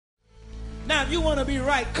Now, if you want to be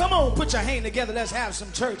right, come on, put your hand together. Let's have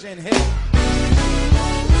some church in here.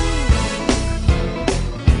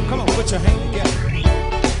 Come on, put your hand together.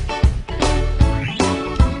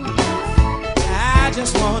 I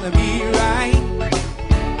just want to be right.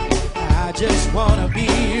 I just want to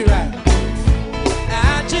be right.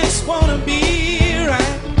 I just want to be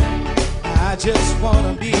right. I just want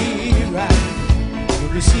to be right.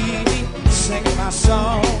 When you see me singing my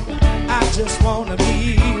song, I just want to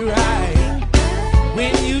be right.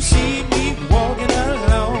 When you see me walking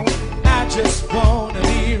alone, I just want to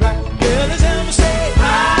be right. Girl, let's have me say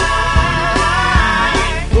right.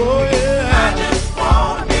 Oh yeah. I just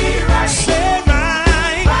want to be right. Say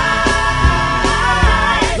right.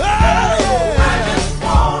 Right. Oh yeah. I just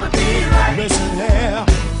want to be right. Listen here.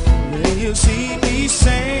 When you see me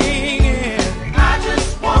singing, I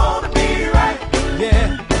just want to be right.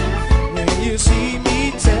 Yeah. When you see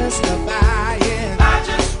me testifying, I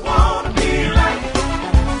just want to be right.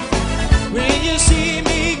 When you see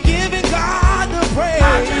me giving God the praise,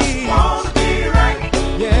 I just want to be right.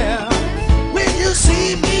 Yeah. When you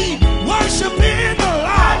see me worshiping the Lord,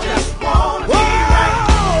 I just want to be right.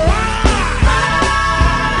 Right.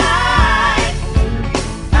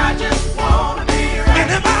 I just want to be right.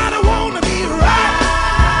 Anybody want to be right?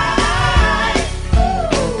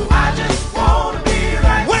 I just want to be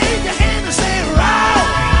right. Wave your hand and say right.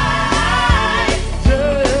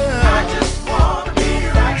 Yeah. I just want to be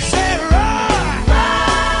right. Say right.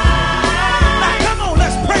 Now come on,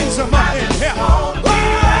 let's praise him up in here. Oh, be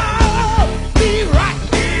right. Be right.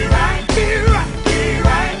 Be right. Be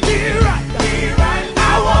right. Be right. Be right. I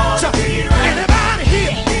want to be right. Anybody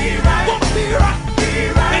here want to be right?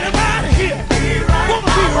 Anybody here want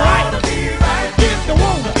to be right? If you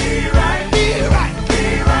want to be right,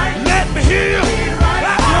 let me hear you.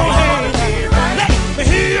 Clap your hands. Let me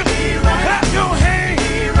hear you. Clap your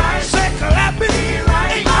hands. Say clap it.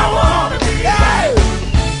 And I want to be right.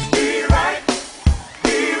 Be right.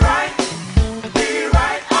 Be right. Be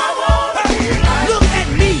right. I want to be right. Look at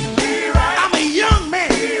me. I'm a young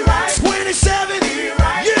man. 27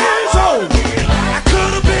 years old. I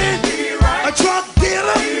could have been a drug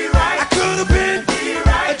dealer. I could have been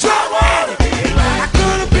a drug addict. I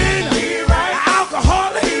could have been an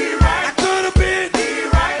alcoholic. I could have been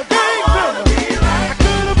a gang member. I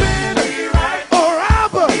could have been a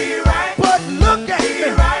robber. But look at me.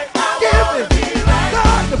 Give me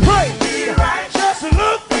God the praise. Just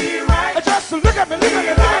look at me. Just look at me. Look at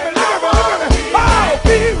me. Look at me. Look at me. Look at me. Oh,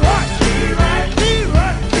 be right. Be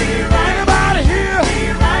right. Anybody here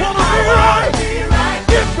wanna be right?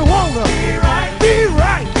 If you wanna be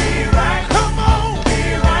right, come on.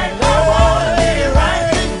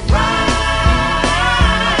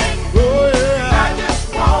 Oh, yeah. I just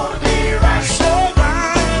wanna be right. So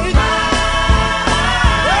right.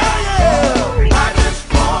 Yeah. I just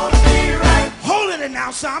wanna be right. Holding it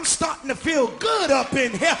now, so I'm starting to feel good up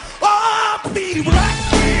in here. Oh, be right.